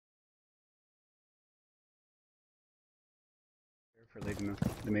for leaving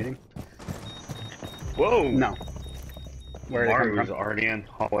the meeting. Whoa! No. Where are they coming Maru's from? already in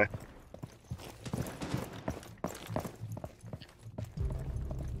hallway.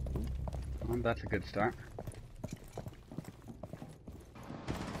 Well, that's a good start.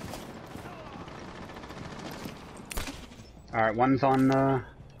 Alright, one's on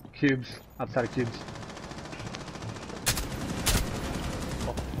cubes, outside of cubes.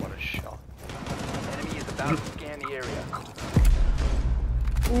 Oh, what a shot. Enemy is about to scan the area.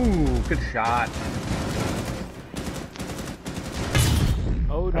 Ooh, good shot.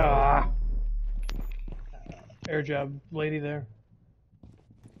 Oh no. Ah. Air job lady there.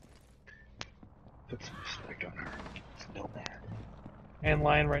 Put some respect on her. It's no bad. And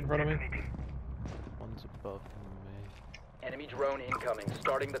lion right in front of me. One's above me. Enemy drone incoming.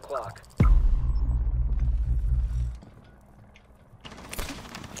 Starting the clock.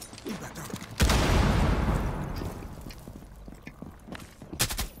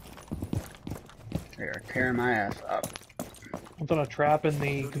 They are tearing my ass up. I'm throwing a trap in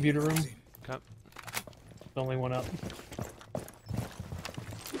the computer room. Okay. There's only one up.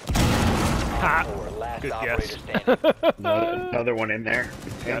 Ha! Four, last Good operator guess. standing. Another one in there.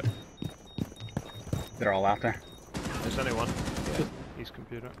 Yep. They're all out there. There's only one. Yeah. He's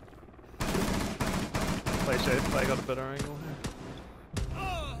computer. Play safe. I got a better angle here.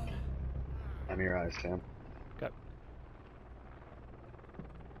 I'm your eyes, Sam. Okay.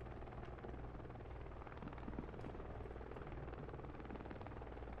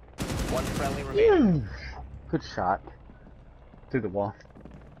 One friendly remaining. Good shot. Through the wall.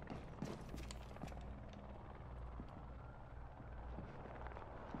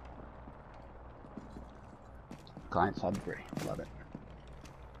 Client side 3. Love it.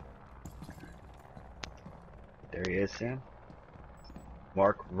 There he is, Sam.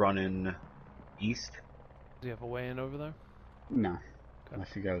 Mark running east. Does he have a way in over there? No.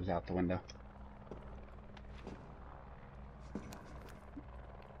 Unless he goes out the window.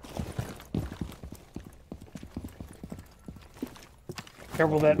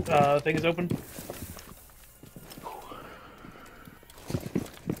 Careful, that thing is open.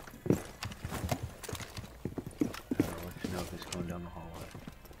 I'll let you know if he's going down the hallway.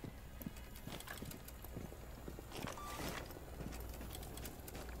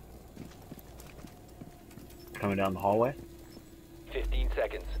 Coming down the hallway. 15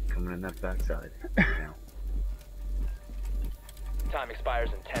 seconds. Coming in that backside. Now. Time expires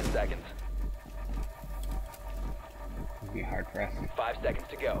in 10 seconds. It'd be hard pressed. 5 seconds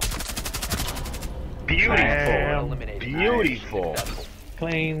to go. Beautiful. Damn. Eliminated. Beautiful. Successful.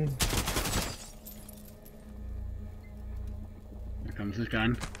 Clean. Here comes his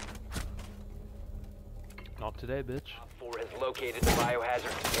gun. Not today, bitch. Op 4 has located the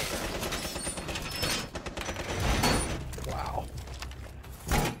biohazard container. Wow.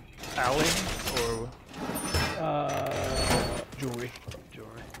 Alley or Jewelry.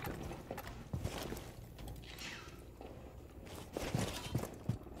 jewelry? Okay.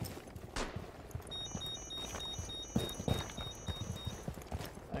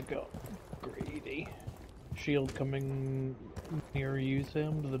 I got greedy. Shield coming near you,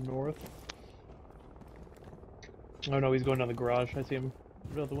 Sam, to the north. Oh no, he's going down the garage. I see him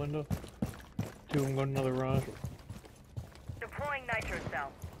out the window. Two of them going down the garage. Deploying nitro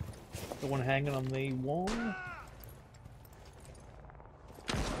cell. The one hanging on the wall.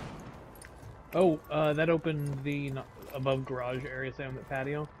 Oh, that opened the above garage area, Sam, that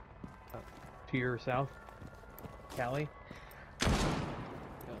patio. To your south. Callie. Yeah.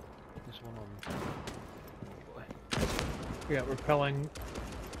 There's one on. Oh boy. Yeah, repelling.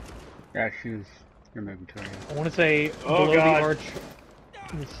 Yeah, shoes. You're moving to her. I want to say Oh, below God. the arch.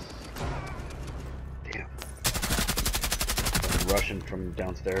 Damn. Rushing from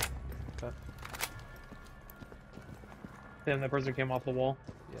downstairs. Okay. Then that person came off the wall.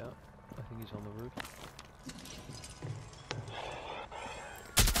 Yeah. I think he's on the roof.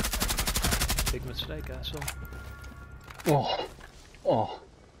 Big mistake, asshole. Oh. Oh.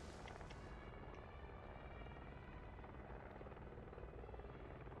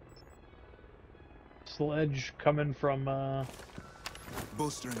 Sledge coming from,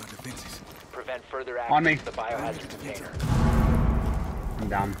 Bolstering our defenses. Prevent further On me. access to the biohazard container. I'm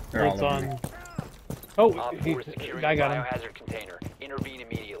down. They're all it's over me. on. Oh, Op 4 is securing I the got him. biohazard container. Intervene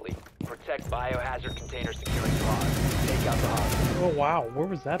immediately. Protect biohazard container securing pod. Take out the hostage. Oh wow, where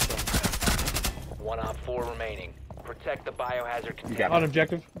was that from? One Op 4 remaining. Protect the biohazard You container. got On it.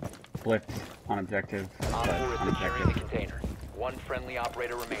 objective. Blitz on objective. Op 4 But is on securing the objective. container. One friendly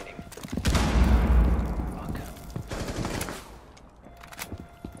operator remaining.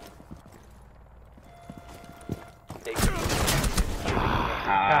 They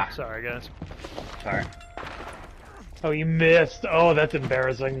Ah. Sorry, guys. Sorry. Oh, you missed. Oh, that's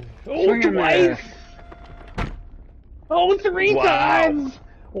embarrassing. Oh, Swing and twice! miss. Oh, 3 Wow. times!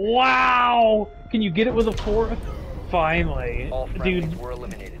 Wow! Can you get it with a 4th? Finally. All friendlies Dude, were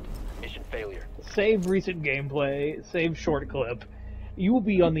eliminated. Mission failure. save recent gameplay, save short clip. You will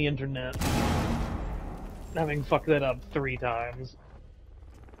be on the internet having fucked that up 3 times.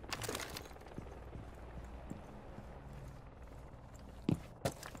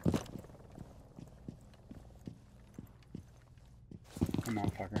 Come on,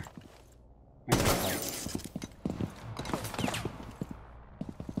 fucker. Make it fight.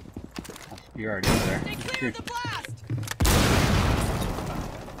 Oh, you're already over there. Shoot.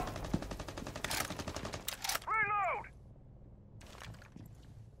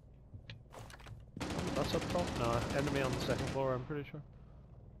 That's up top? No, enemy on the second floor, I'm pretty sure.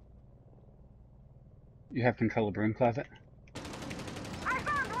 You have control of broom closet?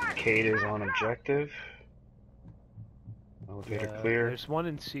 Cade is on objective. Elevator Yeah, clear. There's one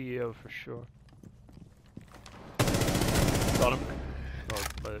in CEO for sure. Got him.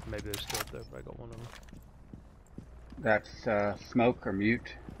 Or maybe they're still up there, but I got one of them. That's smoke or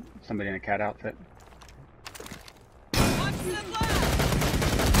mute. Somebody in a cat outfit.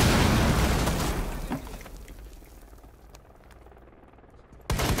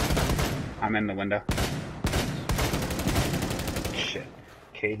 I'm in the window. Shit.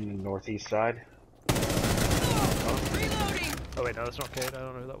 Cade in the northeast side. Oh wait, no, that's not Kate. I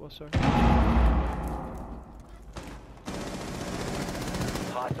don't know who that was, sorry.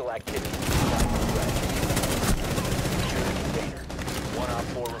 Hostile activity. One on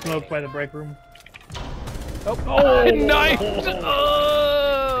 4 remaining. Smoke by the break room. Oh, nice!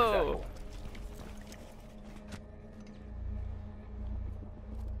 Oh!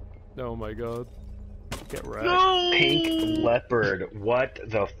 Oh my god. Get right. Pink leopard. What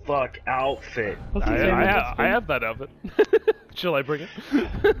the fuck outfit? What's his name? I have that of it. Shall I bring it?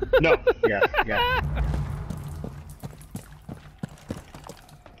 No. Yeah, yeah.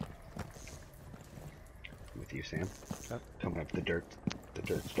 With you, Sam. Okay. Coming up the dirt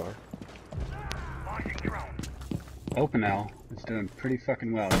star. Open L is doing pretty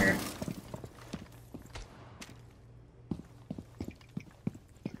fucking well here.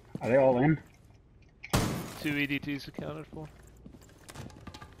 Are they all in? 2 EDTs accounted for.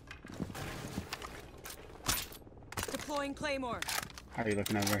 Deploying Claymore. How are you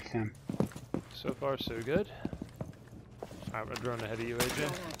looking over there, Sam? So far, so good. I'm gonna drone ahead of you, AJ.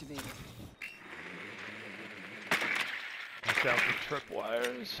 Drone activated. Watch out for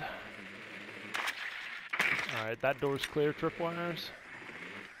tripwires. Alright, that door's clear, tripwires.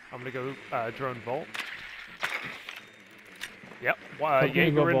 I'm gonna go drone vault. Yep, Okay,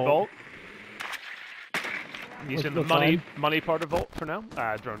 Jaeger go in vault. vault. He's in the What's the money part of vault for now.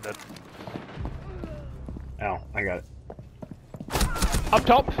 Drone dead. Ow, I got it. Up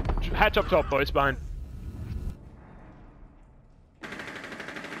top! Hatch up top, boys, behind.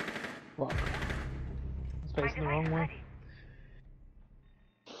 Fuck. It's facing the wrong way.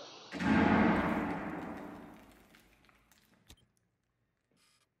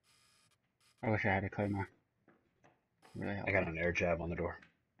 I wish I had a claymore. Really I helpful. got an air jab on the door.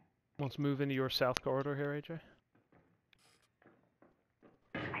 Let's move into your south corridor here, AJ.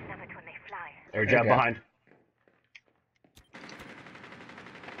 I love it when they fly. Air jab jab. behind.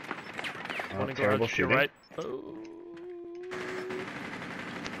 Oh, Running terrible garage to your shooting. right. Oh.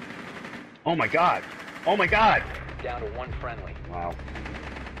 Oh my god! Oh my god! Down to 1 friendly. Wow.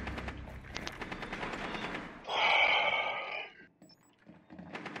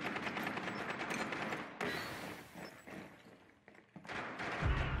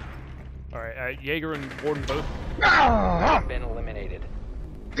 Alright, Jaeger and Warden both. Ah! Been eliminated.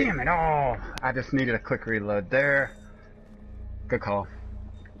 Damn it! Oh, I just needed a quick reload there. Good call.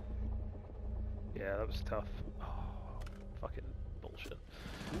 Yeah, that was tough. Oh, fucking bullshit.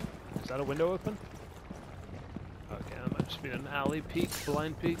 Is that a window open? Okay, that might just be an alley peek,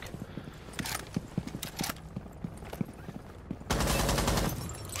 blind peek.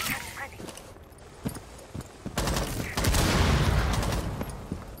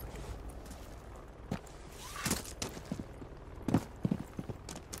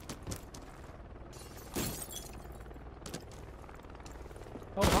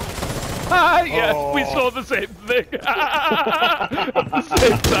 Yes, we saw the same thing at the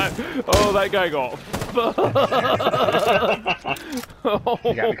same time. Oh, that guy got fucked.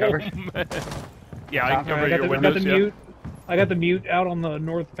 You got me covered? Man. Yeah, I can cover I got your the windows. Yeah. mute. I got the mute out on the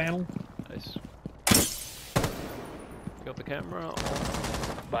north panel. Nice. Got the camera on.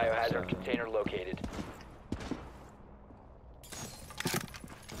 Biohazard container located.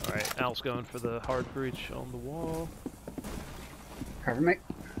 Alright, Al's going for the hard breach on the wall. Cover me.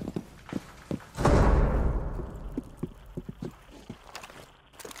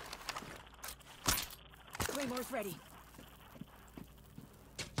 Claymore's ready.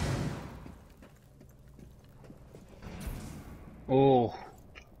 Oh,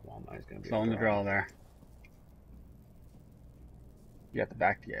 Walmart gonna be still in the a draw there. You got the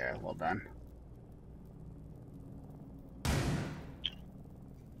back, yeah, well done.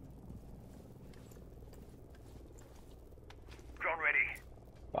 Drone ready.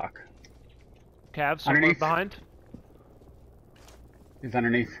 Fuck. Cavs somewhere Underneath. behind. He's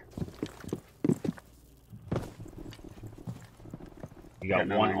underneath. You got Yeah,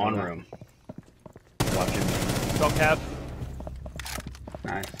 no, one I know on that. room. Watching. Go Cav.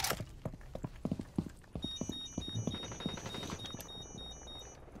 Nice.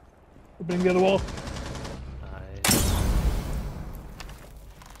 Opening the other wall. Nice.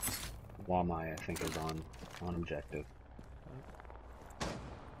 Walmart, I think, is on objective.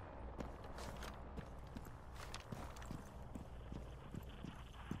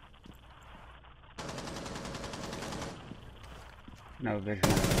 No vision.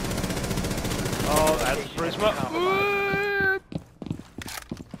 Oh, that's Prisma.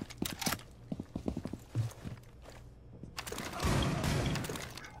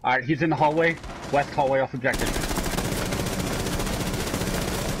 Alright, he's in the hallway. West hallway off objective.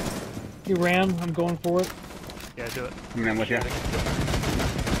 He ran. I'm going for it. Yeah, do it. I'm with you.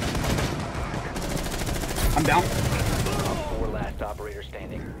 I'm down. 4 last operator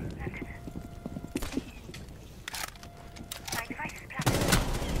standing. My device is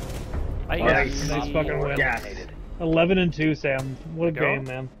plugged. Yes. Nice fucking win. Yes. 11-2, Sam. What a Go. game,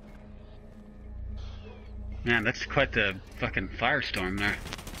 man. Man, that's quite the fucking firestorm there.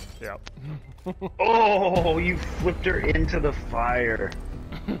 Yeah. Oh, you flipped her into the fire.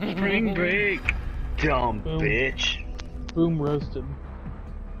 Spring break. Dumb Boom. bitch. Boom roasted.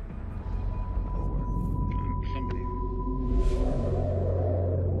 Somebody.